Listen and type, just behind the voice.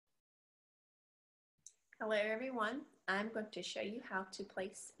Hello everyone, I'm going to show you how to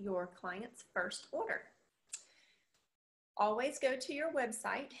place your client's first order. Always go to your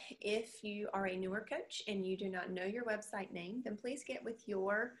website. If you are a newer coach and you do not know your website name, then please get with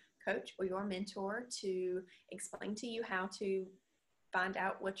your coach or your mentor to explain to you how to find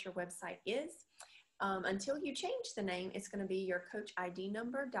out what your website is. Until you change the name, it's going to be your coach ID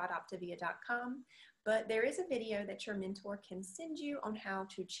number.optavia.com. But there is a video that your mentor can send you on how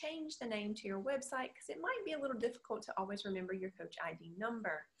to change the name to your website because it might be a little difficult to always remember your coach ID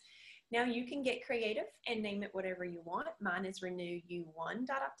number. Now you can get creative and name it whatever you want. Mine is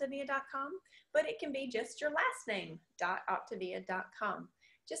renewyou1.optavia.com, but it can be just your last name, .optavia.com.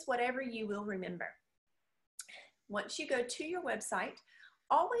 Just whatever you will remember. Once you go to your website,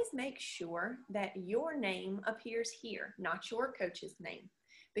 always make sure that your name appears here, not your coach's name,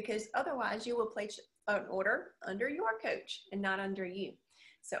 because otherwise you will place an order under your coach and not under you.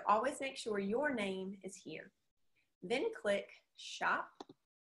 So always make sure your name is here. Then click Shop.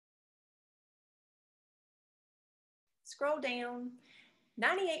 Scroll down.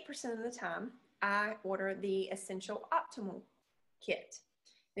 98% of the time, I order the Essential Optimal Kit.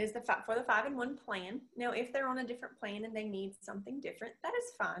 It is for the 5-in-1 plan. Now, if they're on a different plan and they need something different, that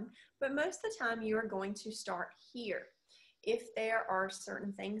is fine. But most of the time, you are going to start here. If there are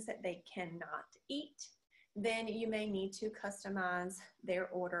certain things that they cannot eat, then you may need to customize their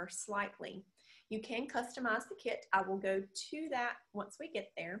order slightly. You can customize the kit. I will go to that once we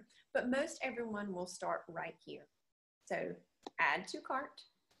get there, but most everyone will start right here. So add to cart.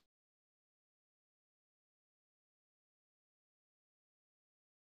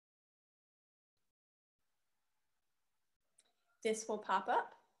 This will pop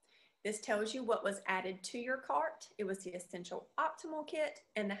up. This tells you what was added to your cart. It was the Essential Optimal Kit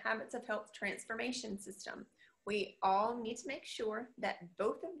and the Habits of Health Transformation System. We all need to make sure that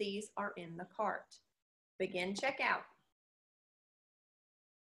both of these are in the cart. Begin checkout.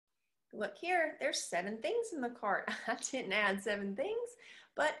 Look here, there's 7 things in the cart. I didn't add 7 things,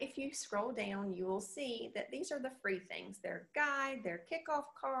 but if you scroll down, you will see that these are the free things. Their guide, their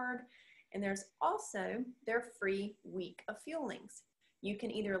kickoff card, and there's also their free week of fuelings. You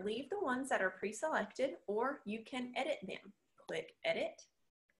can either leave the ones that are pre-selected or you can edit them. Click Edit.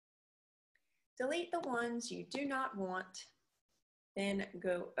 Delete the ones you do not want. Then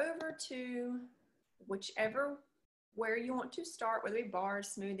go over to where you want to start, whether it be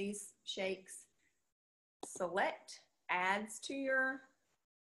bars, smoothies, shakes. Select Adds to your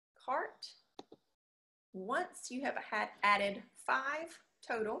cart. Once you have added 5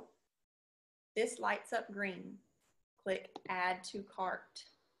 total, this lights up green. Click Add to Cart.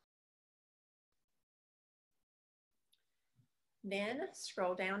 Then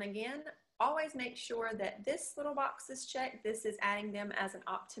scroll down again. Always make sure that this little box is checked. This is adding them as an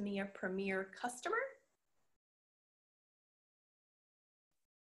Optavia Premier customer.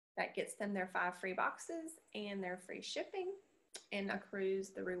 That gets them their 5 free boxes and their free shipping and accrues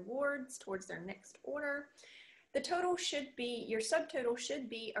the rewards towards their next order. The total should be, your subtotal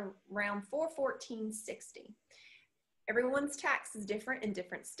should be around $414.60. Everyone's tax is different in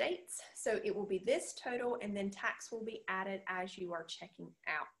different states, so it will be this total and then tax will be added as you are checking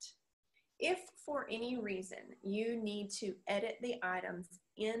out. If for any reason you need to edit the items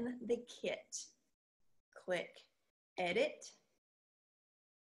in the kit, click Edit.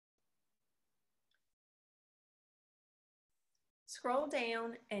 Scroll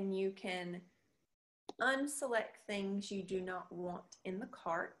down and you can unselect things you do not want in the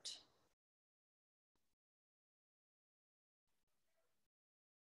cart.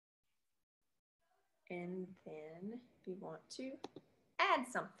 And then if you want to add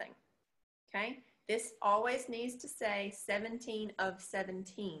something, okay? This always needs to say 17 of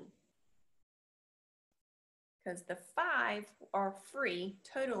 17 because the 5 are free,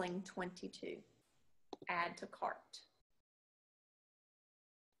 totaling 22. Add to cart.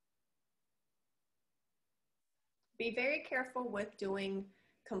 Be very careful with doing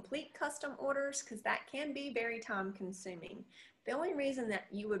complete custom orders because that can be very time consuming. The only reason that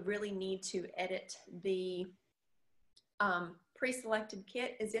you would really need to edit the pre-selected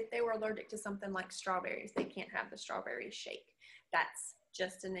kit is if they were allergic to something like strawberries. They can't have the strawberry shake. That's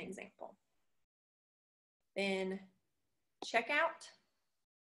just an example. Then checkout.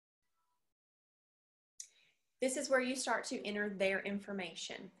 This is where you start to enter their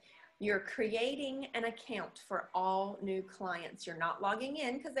information. You're creating an account for all new clients. You're not logging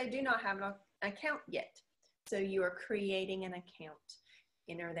in because they do not have an account yet. So you are creating an account.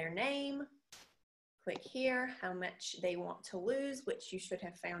 Enter their name, click here, how much they want to lose, which you should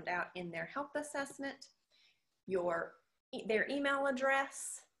have found out in their health assessment, their email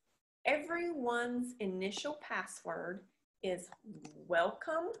address, Everyone's initial password is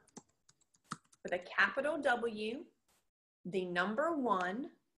welcome with a capital W, the number 1,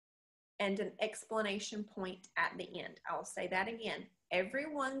 and an exclamation point at the end. I'll say that again.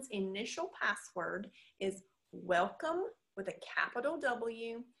 Everyone's initial password is welcome with a capital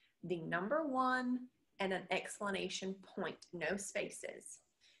W, the number 1, and an exclamation point, no spaces.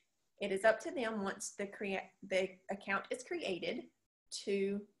 It is up to them once the account is created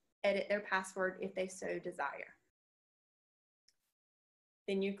to edit their password if they so desire.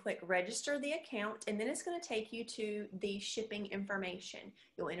 Then you click register the account, and then it's going to take you to the shipping information.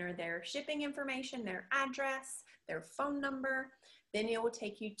 You'll enter their shipping information, their address, their phone number. Then it will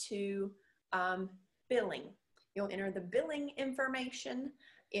take you to billing. You'll enter the billing information.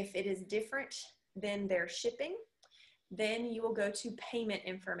 If it is different than their shipping, then you will go to payment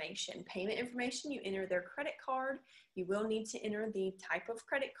information. Payment information, you enter their credit card. You will need to enter the type of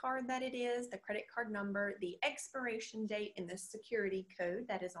credit card that it is, the credit card number, the expiration date, and the security code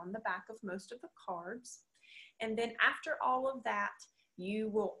that is on the back of most of the cards. And then after all of that, you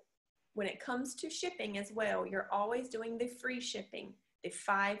will, when it comes to shipping as well, you're always doing the free shipping, the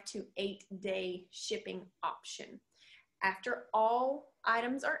 5 to 8 day shipping option. After all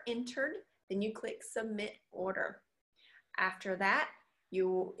items are entered, then you click submit order. After that,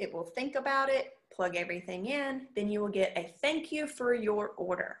 it will think about it, plug everything in, then you will get a thank you for your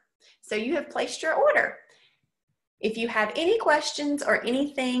order. So you have placed your order. If you have any questions or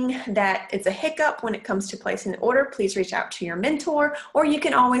anything that is a hiccup when it comes to placing an order, please reach out to your mentor, or you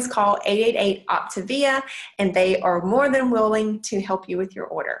can always call 888-OPTAVIA, and they are more than willing to help you with your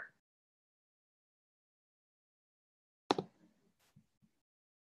order.